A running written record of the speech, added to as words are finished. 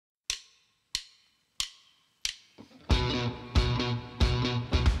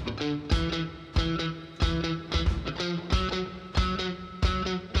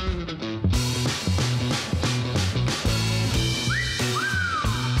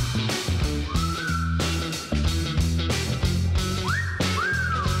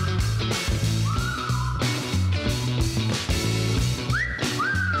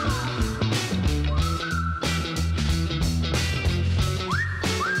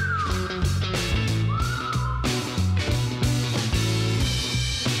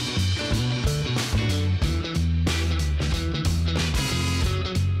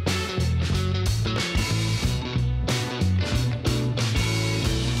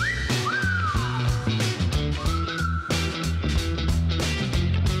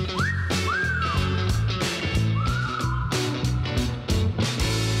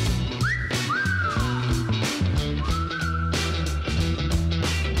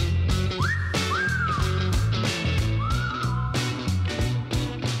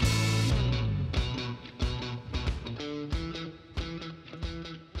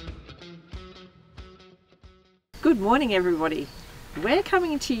Good morning, everybody. We're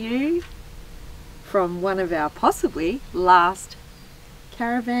coming to you from one of our possibly last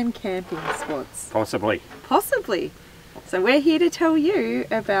caravan camping spots. Possibly. Possibly. So we're here to tell you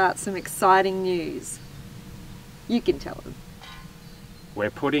about some exciting news. You can tell them. We're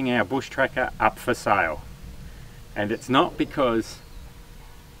putting our Bushtracker up for sale. And it's not because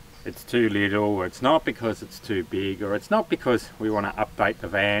it's too little, or it's not because it's too big, or it's not because we want to update the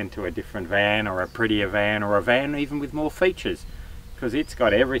van to a different van, or a prettier van, or a van even with more features. Because it's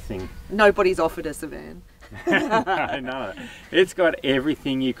got everything. Nobody's offered us a van. No, it's got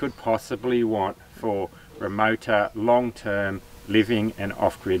everything you could possibly want for remoter, long-term living and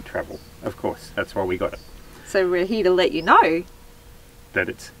off-grid travel. Of course, that's why we got it. So we're here to let you know that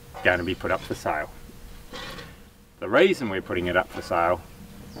it's going to be put up for sale. The reason we're putting it up for sale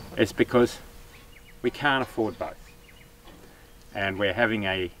is because we can't afford both. And we're having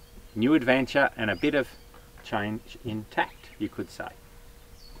a new adventure and a bit of change intact, you could say.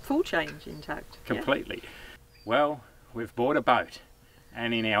 Full change intact. Completely. Yeah. Well, we've bought a boat,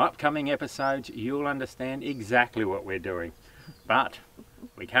 and in our upcoming episodes you'll understand exactly what we're doing. But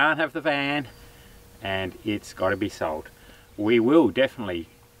we can't have the van, and it's got to be sold. We will definitely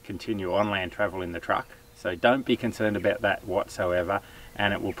continue on-land travel in the truck, so don't be concerned about that whatsoever,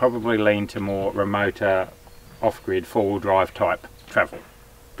 and it will probably lean to more remoter, off-grid, four-wheel drive type travel.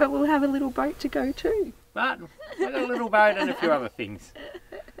 But we'll have a little boat to go too. But we've got a little boat and a few other things.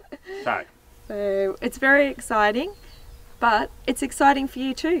 So it's very exciting, but it's exciting for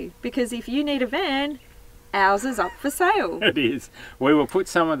you too, because if you need a van, ours is up for sale. It is. We will put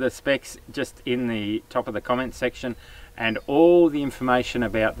some of the specs just in the top of the comment section, and all the information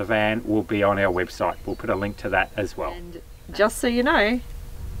about the van will be on our website. We'll put a link to that as well. And just so you know,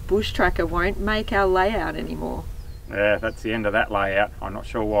 Bushtracker won't make our layout anymore. Yeah, that's the end of that layout. I'm not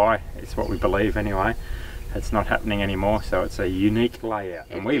sure why. It's what we believe anyway. It's not happening anymore, so it's a unique layout.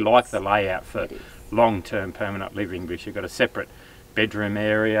 And we like the layout for long-term permanent living, because you've got a separate bedroom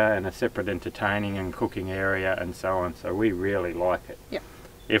area and a separate entertaining and cooking area and so on. So we really like it. Yep.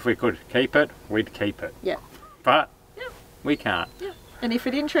 If we could keep it, we'd keep it. Yeah. But we can't. Yeah. And if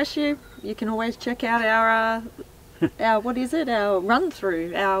it interests you, you can always check out our what is it? Our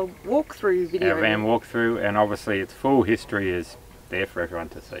run-through, our walk-through video. Our van walk-through, and obviously its full history is there for everyone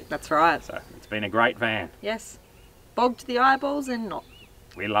to see. That's right. So it's been a great van. Yes. Bogged to the eyeballs and not.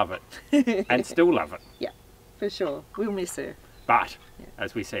 We love it. And still love it. Yeah, for sure. We'll miss her. But,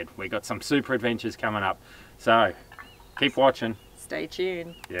 as we said, we got some super adventures coming up. So, keep watching. Stay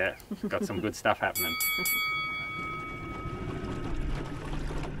tuned. Yeah, got some good stuff happening.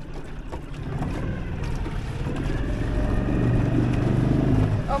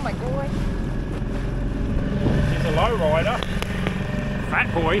 Oh my God. He's a low rider.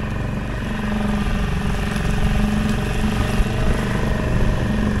 Fat boy.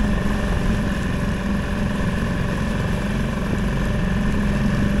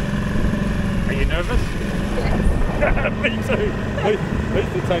 Are you nervous? Yes. Me too. At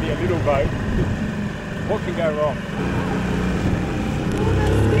least it's only a little boat. What can go wrong? Oh,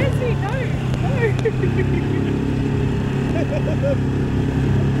 that scares me. No.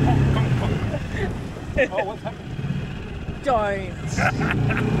 Oh, what's happening? Don't.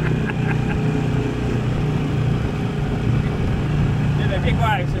 Yeah, they're big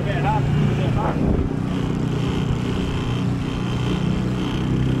waves, they're getting up.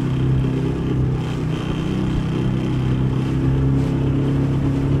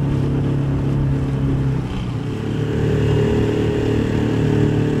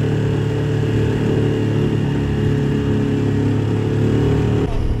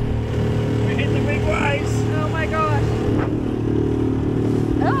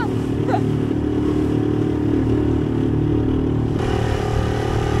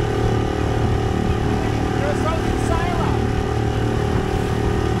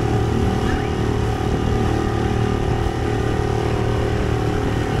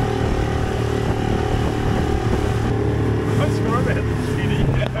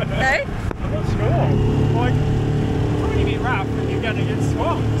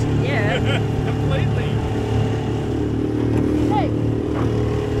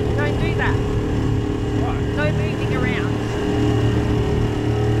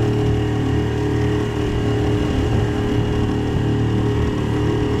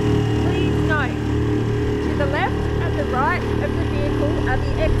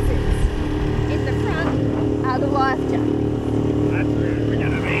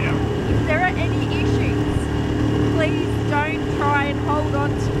 If there are any issues, please don't try and hold on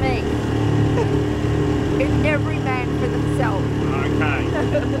to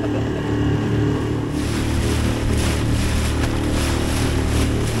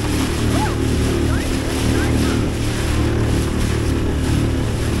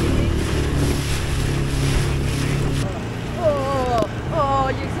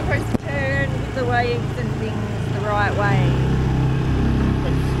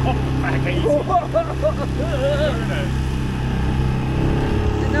back easy.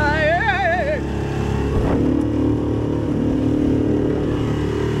 No.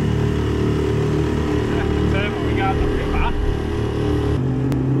 Turn when we go up the river.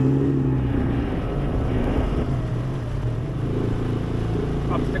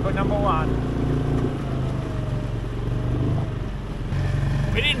 Obstacle number 1.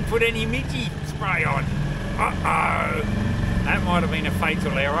 We didn't put any Mickey spray on. Uh-oh. That might have been a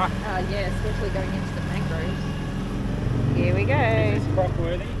fatal error. Yeah, especially going into the mangroves. Here we go. Is this crock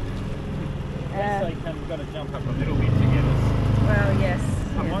worthy? They kind of got to jump up a little bit to get us. Well, yes.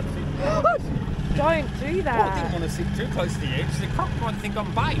 I might sit. Don't do that. I didn't want to sit too close to the edge. The croc might think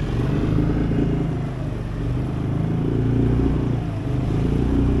I'm bait.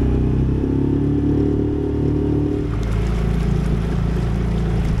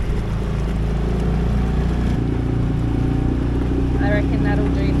 I reckon that'll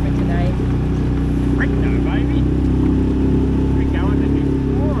do for today. No, baby. We're going to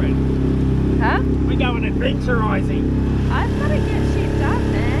exploring. Huh? We're going adventurising. I've got to get shit done,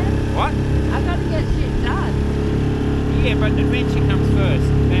 man. What? I've got to get shit done. Yeah, but adventure comes first,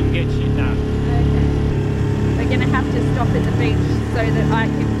 then get shit done. Okay. We're going to have to stop at the beach so that I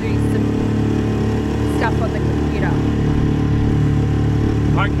can do some stuff on the computer.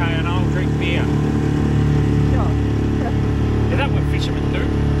 Okay, and I'll drink beer. Sure. Is that what fishermen do?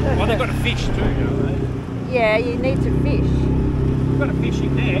 Well, they've got to fish too, don't they? Yeah, you need to fish. We've got a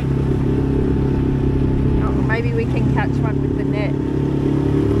fishing net. Oh, maybe we can catch one with the net.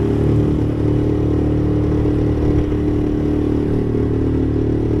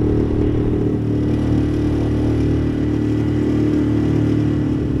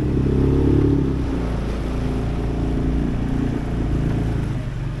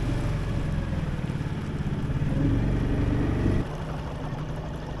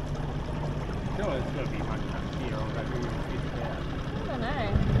 Sure, there's got to be one up here, or maybe we can fish it out. I don't know.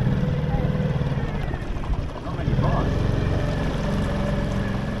 Not many bites.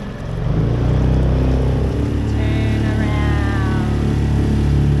 Turn around.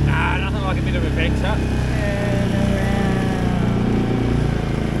 Nah, nothing like a bit of adventure. Turn around.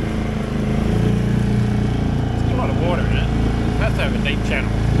 There's a lot of water in it. That's over a deep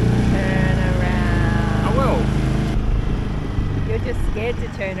channel. Turn around. I will. You're just scared to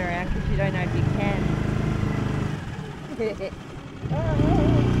turn around because you don't know if you can.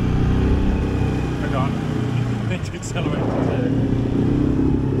 Hang on. I need to accelerate to turn.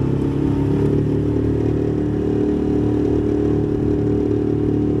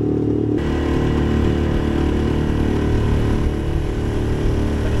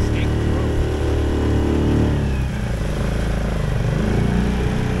 Got a stick.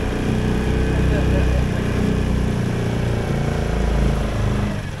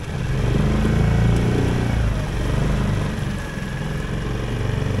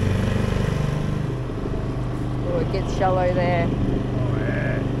 Oh, it gets shallow there. Oh,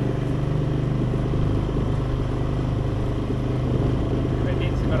 yeah. Red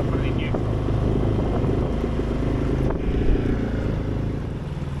Nets, I've got to put it in you.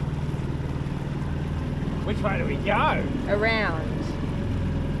 Which way do we go? Around.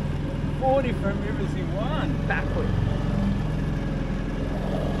 4 different rivers in one. Backward.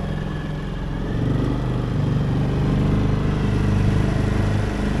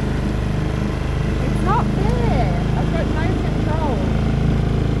 It's not there. I've got no control.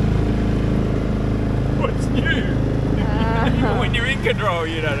 What's new? Even when you're in control,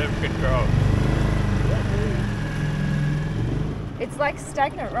 you don't have control. It's like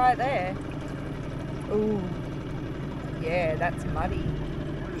stagnant right there. Ooh. Yeah, that's muddy.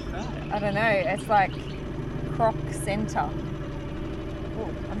 What is that? I don't know. It's like croc center. Oh,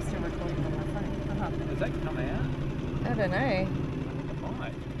 I'm still recording on my phone. Does that come out? I don't know. It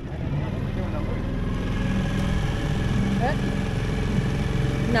might. We're doing a loop. What?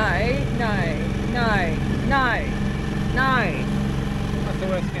 No, no, no, no, no, What's the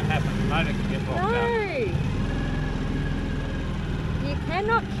worst that can happen? The motor can get blocked no. up. You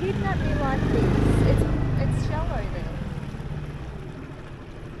cannot kidnap me like this. It's shallow there.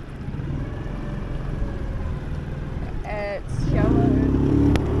 It's shallow.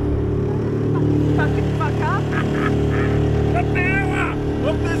 Fucking fuck up. The power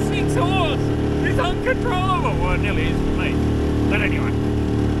of the 6 horse is uncontrollable. Well, it nearly is for me. But anyway,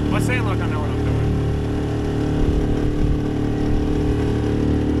 I sound like I know what I'm doing.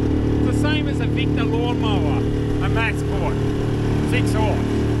 It's the same as a Victor lawnmower, a Max Port, 6 horse.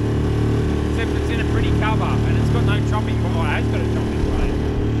 Except it's in a pretty cover and it's got no chopping blade. Oh, it has got a chopping blade.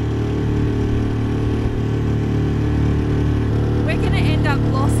 We're going to end end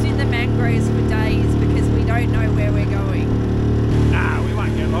up lost in the mangroves for days because we don't know where we're going. Nah, we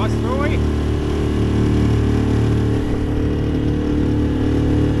won't get lost, will we?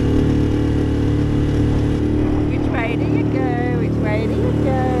 Which way do you go? Which way do you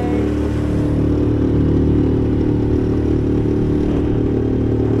go?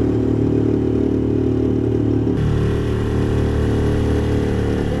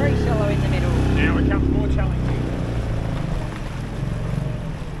 Very shallow in the middle. Now it comes more challenging.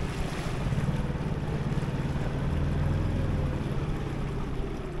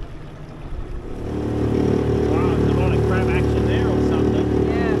 Wow, there's a lot of crab action there or something.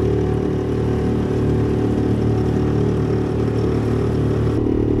 Yeah.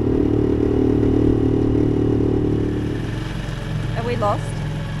 Are we lost?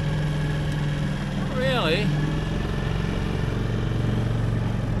 Not really.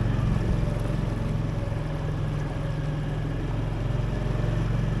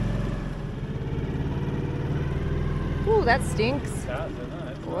 Ooh, that stinks. It does, isn't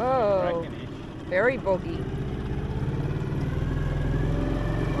it? Whoa. Very boggy.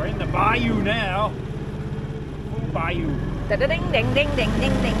 We're in the bayou now. Full bayou. Da-da-ding, ding, ding, ding,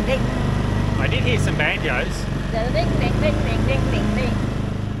 ding, ding, ding. I did hear some banjos. Da-da-ding, ding, ding, ding, ding, ding, ding.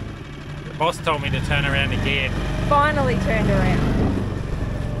 The boss told me to turn around again. Finally turned around.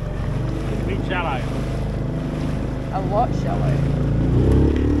 It's a bit shallow. A lot shallow.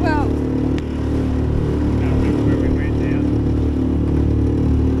 Well, Where we went now.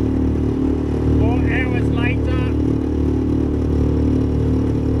 4 hours later.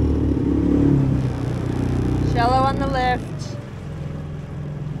 shallow on the left.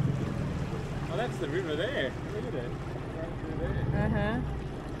 Oh, that's the river there. Look at it. Right through there. Uh-huh.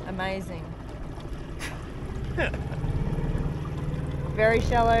 Amazing. Very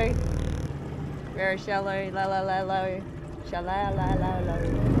shallow. Very shallow. La la la low. Shallow la la low.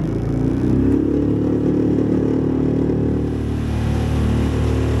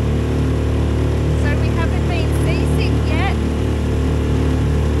 So we haven't been seasick yet.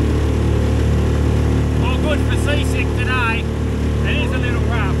 Oh, good for seasick today. It is a little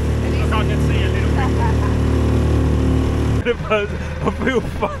rough. Look, I can see a little bit. I feel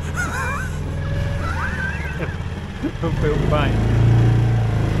fine. I feel fine.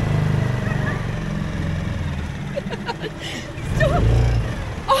 Stop!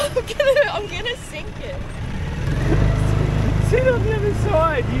 Oh, I'm gonna sink it. Sit on the other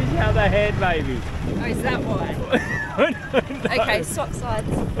side. Use the other hand, maybe. Oh, is that why? I don't know. Okay, swap sides.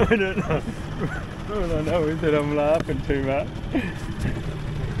 I don't know. All I know is that I'm laughing too much.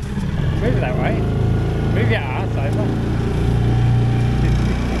 Move that way. Move your arse over.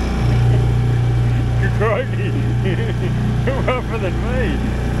 Crikey. You're rougher than me.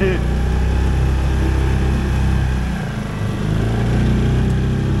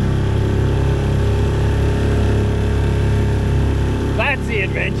 That's the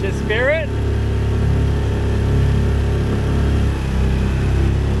adventure spirit.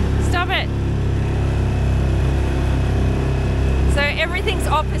 Stop it. So everything's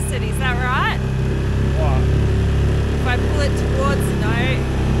opposite, is that right? What? If I pull it towards, no.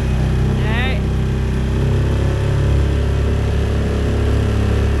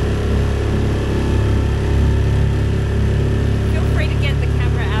 Feel free to get the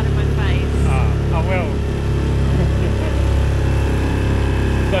camera out of my face. I will.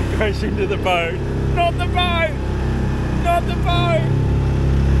 Don't crash into the boat. Not the boat! Not the boat!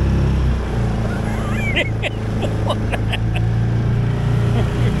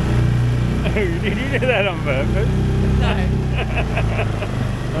 Oh, did you do that on purpose? No.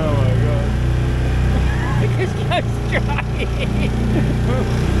 Oh my god. Just go straight.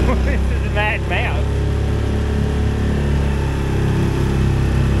 This is a mad mouse.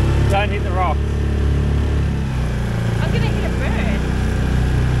 Don't hit the rocks. I'm gonna hit a bird.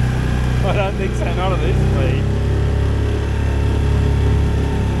 I don't think so, not at this speed.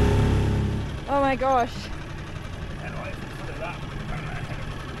 Oh my gosh. How do I put it up? I don't know.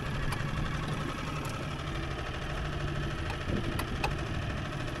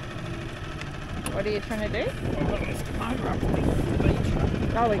 What are you trying to do? I've got this motor up on the beach.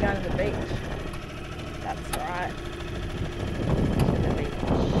 Oh, we're going to the beach. That's right. To the beach.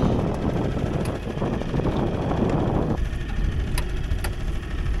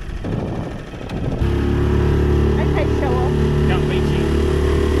 Okay, show off. Come beaching.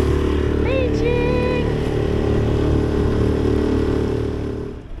 Beaching!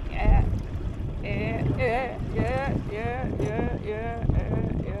 Yeah. Yeah, yeah, yeah, yeah, yeah, yeah,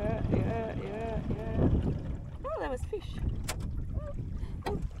 yeah, yeah, yeah, yeah. Oh, that was fish.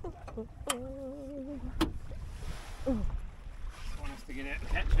 out the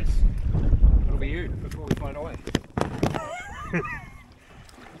catches. It'll be you before we float away.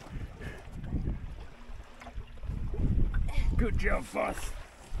 Good job, Foss.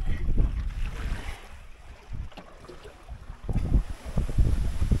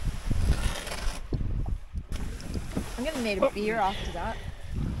 I'm gonna need a beer after that.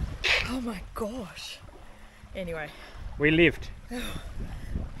 Oh my gosh. Anyway. We lived.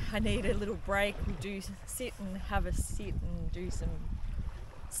 I need a little break. We'll sit and have a sit and do some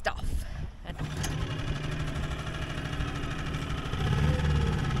stuff.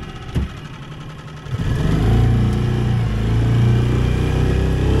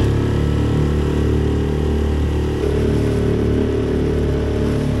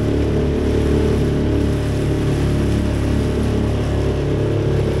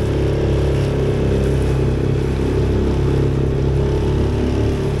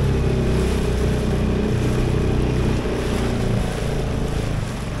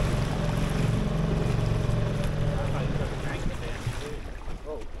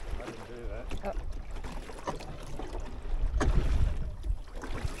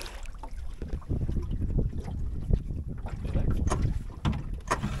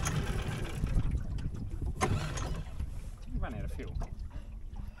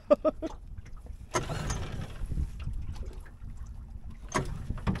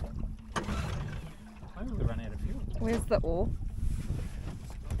 Where's the ore?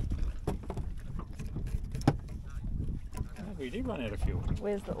 Oh, we did run out of fuel.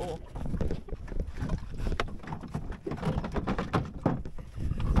 Where's the ore?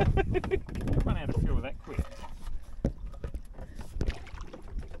 We run out of fuel that quick.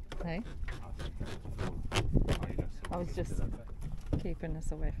 Hey? I was just keeping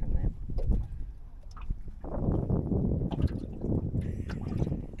us away from them.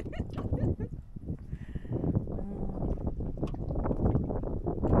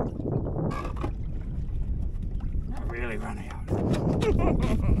 Really run out.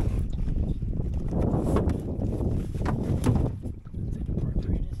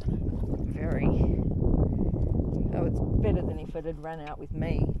 Very. Oh, it's better than if it had run out with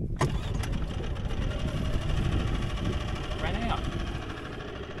me. Ran out.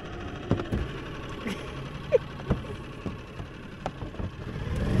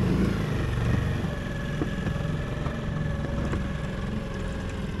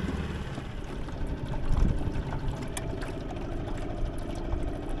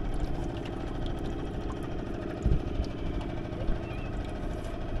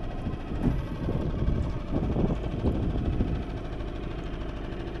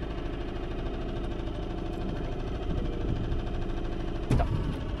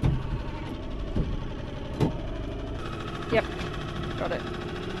 Yep, got it.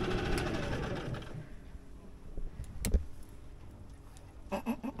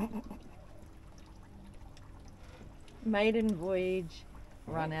 Maiden voyage,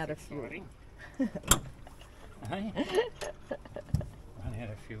 run out of fuel. Hey? Run out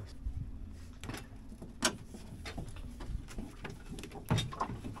of fuel.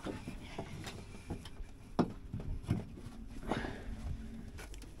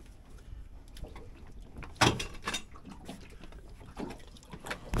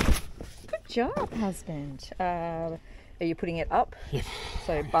 Good job, husband. Are you putting it up? Yep.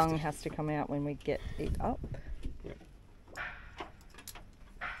 So bung has to come out when we get it up. Yep.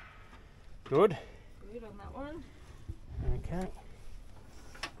 Good. Good on that one. Okay.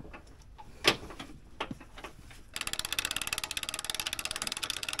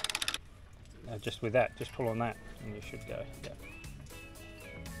 Just with that, just pull on that and you should go. Yeah.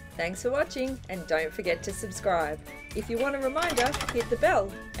 Thanks for watching, and don't forget to subscribe. If you want a reminder, hit the bell.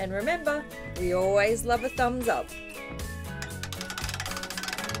 And remember, we always love a thumbs up.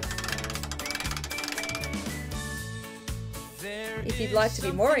 If you'd like to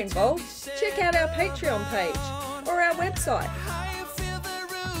be more involved, check out our Patreon page or our website